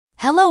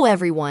Hello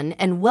everyone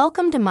and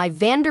welcome to my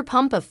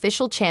Vanderpump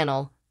official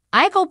channel.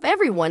 I hope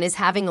everyone is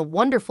having a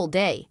wonderful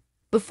day.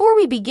 Before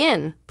we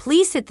begin,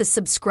 please hit the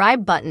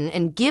subscribe button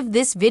and give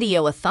this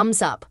video a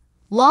thumbs up.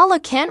 Lala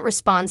Kent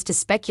responds to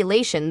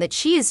speculation that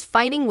she is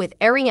fighting with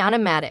Ariana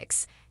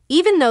Madix.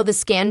 Even though the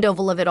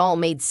scandal of it all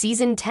made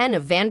Season 10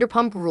 of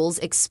Vanderpump Rules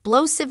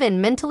explosive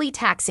and mentally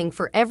taxing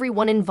for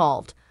everyone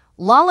involved,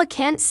 Lala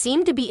Kent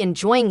seemed to be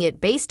enjoying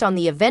it based on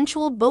the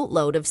eventual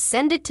boatload of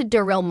send it to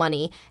Darrell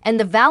money and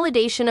the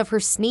validation of her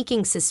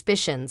sneaking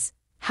suspicions.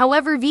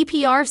 However,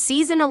 VPR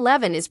Season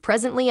 11 is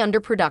presently under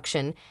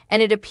production,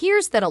 and it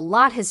appears that a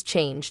lot has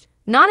changed,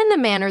 not in the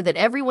manner that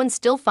everyone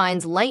still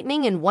finds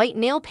lightning and white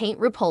nail paint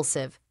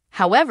repulsive.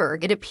 However,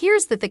 it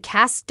appears that the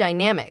cast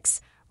dynamics,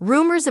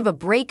 rumors of a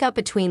breakup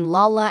between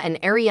Lala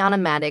and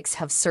Ariana Madix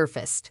have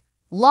surfaced.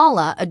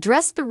 Lala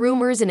addressed the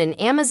rumors in an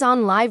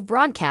Amazon Live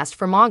broadcast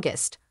from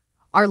August.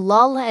 Are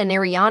Lala and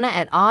Ariana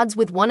at odds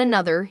with one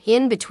another?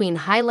 In between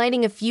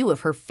highlighting a few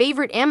of her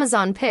favorite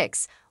Amazon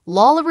pics,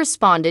 Lala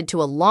responded to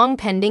a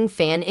long-pending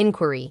fan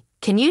inquiry.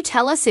 Can you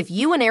tell us if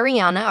you and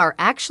Ariana are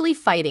actually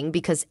fighting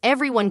because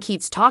everyone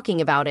keeps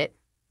talking about it?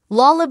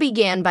 Lala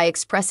began by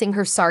expressing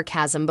her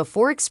sarcasm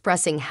before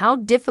expressing how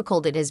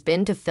difficult it has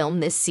been to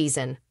film this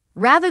season.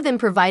 Rather than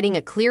providing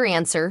a clear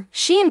answer,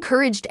 she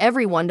encouraged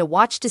everyone to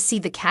watch to see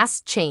the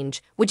cast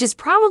change, which is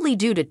probably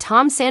due to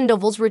Tom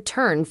Sandoval's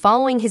return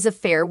following his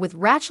affair with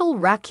Raquel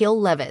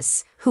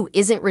Leviss, who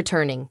isn't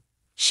returning.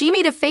 She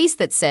made a face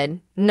that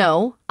said,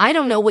 "No, I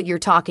don't know what you're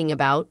talking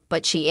about,"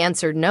 but she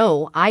answered,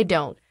 "No, I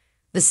don't."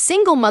 The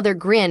single mother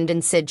grinned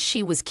and said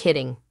she was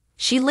kidding.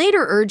 She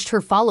later urged her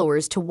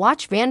followers to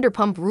watch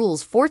Vanderpump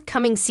Rules'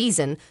 forthcoming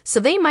season so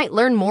they might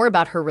learn more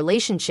about her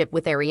relationship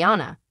with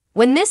Ariana.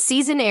 When this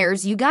season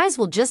airs, you guys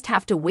will just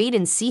have to wait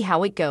and see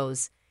how it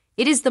goes.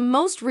 It is the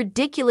most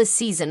ridiculous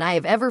season I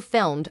have ever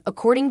filmed,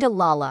 according to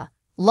Lala.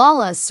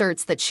 Lala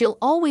asserts that she'll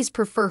always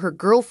prefer her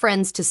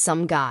girlfriends to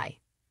some guy.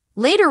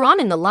 Later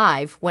on in the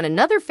live, when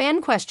another fan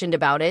questioned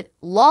about it,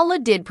 Lala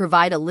did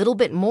provide a little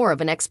bit more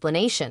of an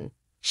explanation.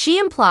 She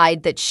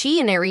implied that she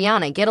and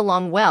Ariana get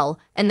along well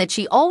and that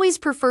she always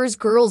prefers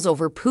girls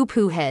over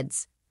poo-poo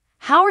heads.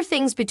 "How are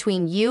things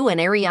between you and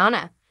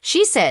Ariana?"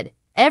 She said,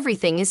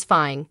 "Everything is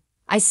fine.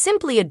 I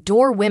simply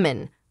adore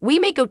women. We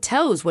may go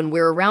toes when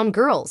we're around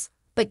girls.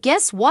 But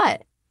guess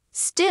what?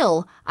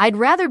 Still, I'd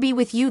rather be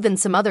with you than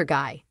some other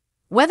guy."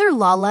 Whether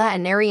Lala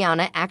and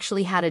Ariana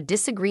actually had a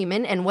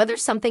disagreement and whether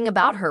something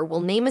about her will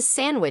name a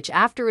sandwich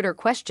after it or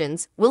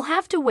questions, we'll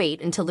have to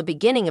wait until the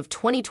beginning of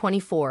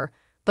 2024.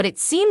 But it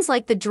seems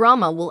like the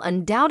drama will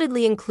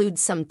undoubtedly include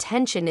some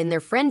tension in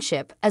their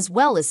friendship as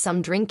well as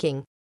some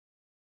drinking.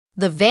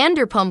 The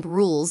Vanderpump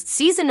Rules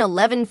Season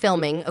 11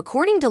 filming,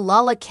 according to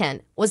Lala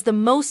Kent, was the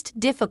most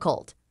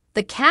difficult.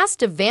 The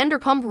cast of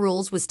Vanderpump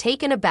Rules was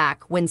taken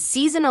aback when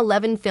Season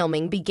 11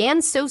 filming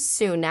began so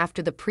soon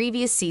after the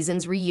previous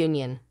season's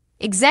reunion.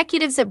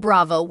 Executives at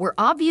Bravo were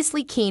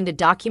obviously keen to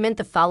document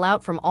the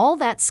fallout from all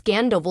that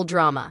scandal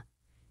drama.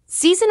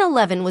 Season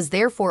 11 was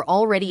therefore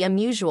already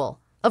unusual.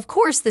 Of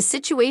course, the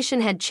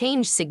situation had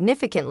changed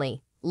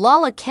significantly.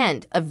 Lala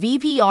Kent, a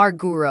VPR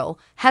guru,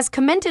 has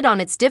commented on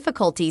its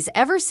difficulties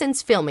ever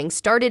since filming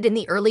started in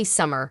the early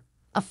summer.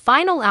 A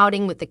final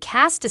outing with the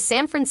cast to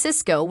San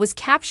Francisco was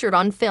captured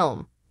on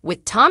film.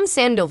 With Tom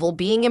Sandoval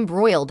being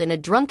embroiled in a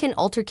drunken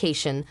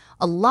altercation,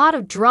 a lot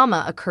of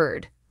drama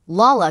occurred.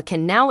 Lala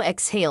can now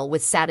exhale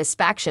with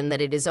satisfaction that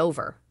it is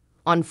over.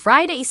 On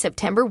Friday,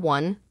 September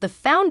 1, the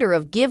founder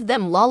of Give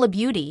Them Lala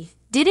Beauty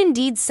did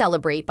indeed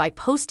celebrate by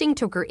posting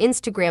to her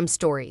Instagram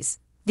stories.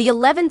 The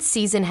 11th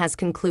season has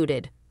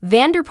concluded.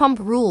 Vanderpump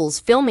Rules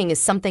filming is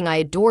something I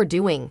adore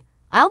doing.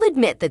 I'll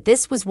admit that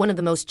this was one of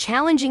the most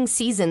challenging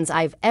seasons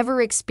I've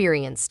ever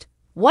experienced.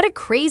 What a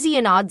crazy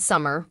and odd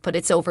summer, but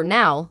it's over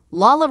now,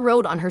 Lala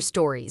wrote on her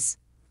stories.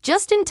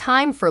 Just in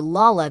time for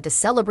Lala to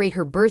celebrate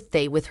her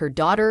birthday with her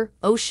daughter,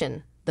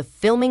 Ocean. The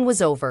filming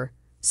was over.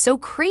 So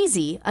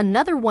crazy,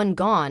 another one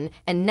gone,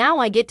 and now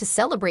I get to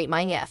celebrate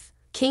my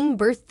King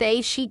birthday,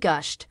 she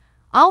gushed.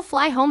 "I'll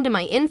fly home to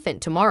my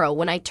infant tomorrow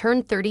when I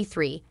turn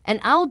 33, and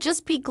I'll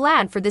just be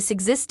glad for this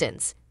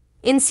existence."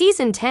 In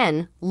Season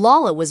 10,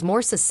 Lala was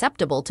more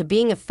susceptible to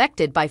being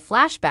affected by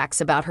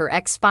flashbacks about her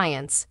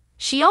ex-fiance.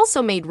 She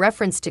also made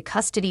reference to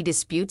custody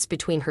disputes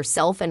between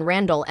herself and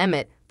Randall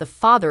Emmett, the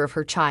father of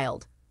her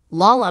child.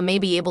 Lala may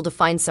be able to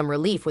find some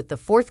relief with the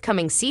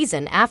forthcoming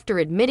season after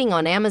admitting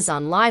on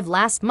Amazon Live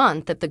last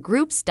month that the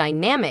group's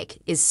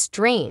dynamic is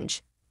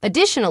strange.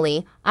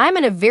 Additionally, I'm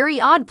in a very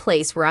odd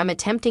place where I'm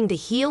attempting to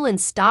heal and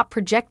stop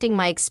projecting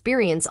my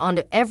experience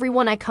onto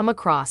everyone I come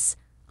across.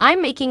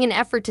 I'm making an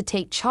effort to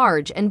take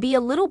charge and be a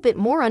little bit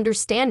more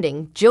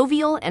understanding,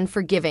 jovial, and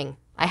forgiving.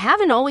 I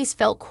haven't always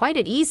felt quite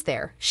at ease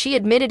there, she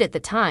admitted at the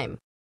time.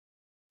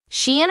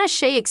 Shiana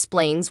Shea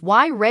explains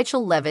why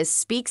Raquel Leviss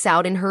speaks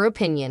out in her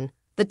opinion.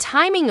 The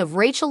timing of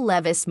Raquel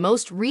Leviss'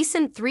 most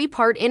recent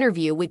 3-part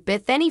interview with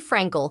Bethany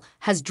Frankel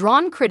has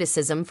drawn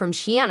criticism from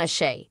Shiana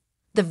Shea.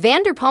 The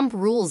Vanderpump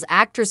Rules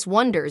actress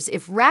wonders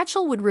if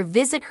Rachel would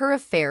revisit her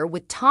affair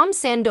with Tom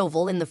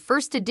Sandoval in the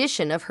first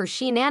edition of her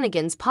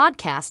Shenanigans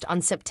podcast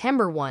on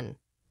September 1.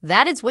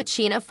 That is what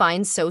Sheena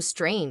finds so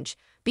strange,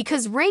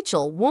 because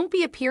Rachel won't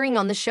be appearing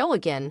on the show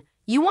again.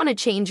 You want to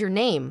change your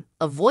name,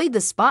 avoid the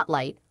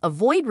spotlight,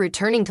 avoid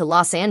returning to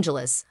Los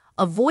Angeles,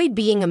 avoid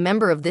being a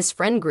member of this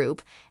friend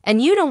group,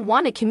 and you don't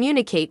want to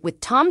communicate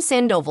with Tom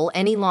Sandoval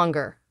any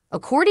longer.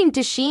 According to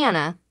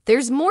Sheena,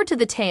 there's more to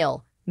the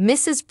tale.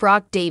 Mrs.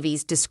 Brock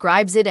Davies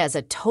describes it as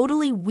a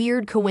totally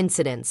weird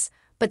coincidence,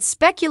 but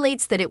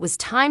speculates that it was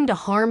time to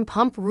harm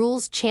Pump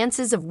Rules'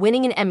 chances of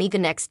winning an Emmy the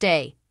next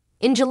day.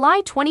 In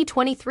July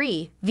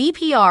 2023,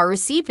 VPR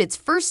received its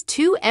first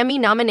 2 Emmy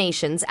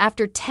nominations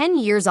after 10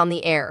 years on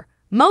the air.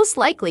 Most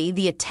likely,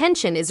 the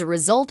attention is a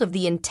result of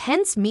the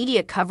intense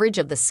media coverage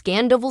of the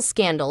Sandoval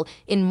scandal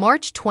in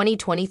March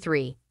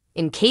 2023.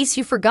 In case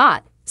you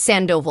forgot,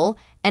 Sandoval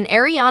and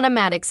Ariana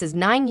Madix's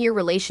 9-year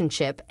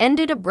relationship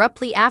ended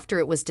abruptly after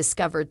it was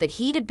discovered that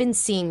he had been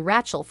seeing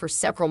Rachel for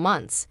several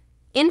months.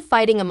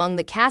 Infighting among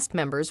the cast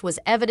members was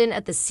evident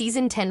at the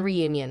season 10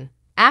 reunion.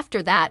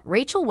 After that,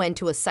 Rachel went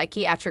to a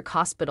psychiatric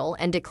hospital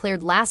and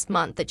declared last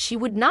month that she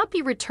would not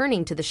be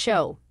returning to the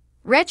show.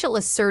 Rachel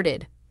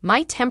asserted,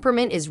 "My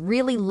temperament is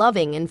really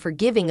loving and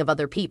forgiving of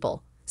other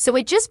people, so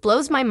it just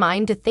blows my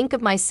mind to think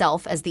of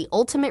myself as the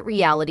ultimate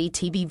reality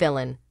TV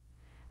villain."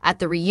 At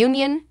the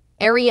reunion,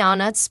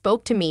 Ariana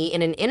spoke to me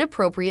in an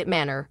inappropriate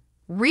manner.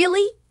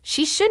 "Really?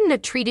 She shouldn't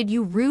have treated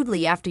you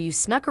rudely after you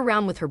snuck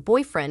around with her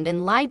boyfriend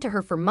and lied to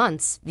her for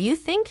months, do you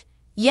think?"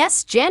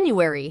 Yes,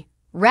 January.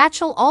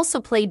 Rachel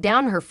also played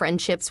down her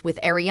friendships with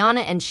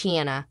Ariana and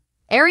Sheena.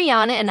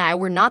 "Ariana and I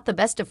were not the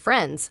best of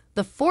friends,"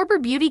 the former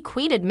beauty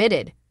queen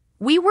admitted.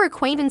 "We were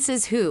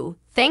acquaintances who,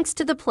 thanks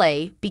to the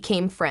play,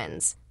 became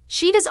friends.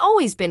 She has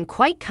always been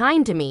quite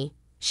kind to me.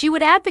 She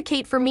would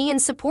advocate for me and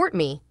support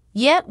me.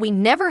 Yet we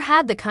never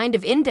had the kind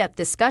of in-depth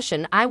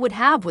discussion I would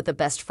have with a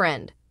best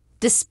friend."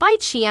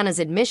 Despite Sheena's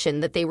admission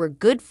that they were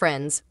good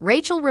friends,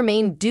 Rachel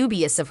remained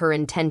dubious of her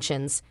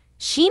intentions.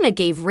 Sheena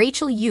gave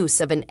Rachel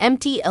use of an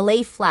empty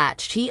LA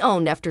flat she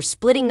owned after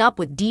splitting up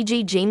with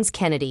DJ James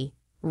Kennedy.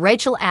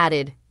 Rachel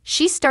added,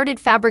 "She started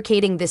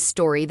fabricating this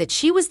story that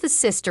she was the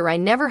sister I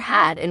never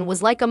had and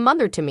was like a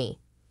mother to me.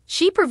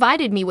 She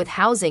provided me with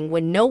housing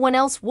when no one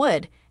else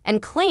would,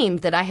 and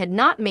claimed that I had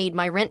not made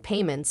my rent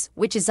payments,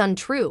 which is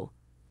untrue.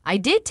 I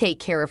did take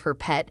care of her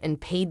pet and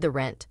paid the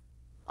rent.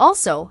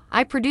 Also,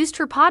 I produced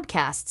her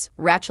podcasts,"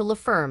 Rachel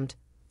affirmed.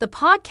 "The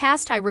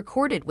podcast I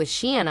recorded with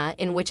Sheena,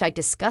 in which I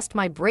discussed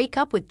my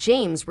breakup with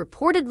James,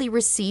 reportedly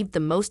received the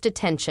most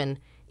attention.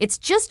 It's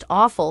just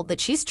awful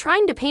that she's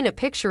trying to paint a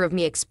picture of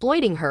me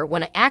exploiting her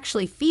when I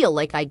actually feel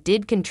like I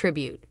did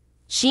contribute."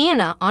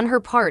 Sheena, on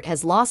her part,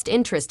 has lost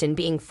interest in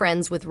being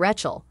friends with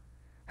Rachel.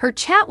 Her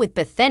chat with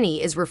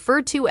Bethany is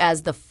referred to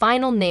as the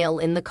final nail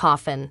in the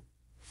coffin.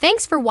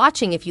 Thanks for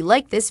watching. If you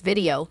like this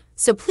video,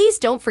 so please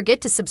don't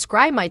forget to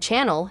subscribe my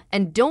channel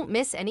and don't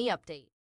miss any update.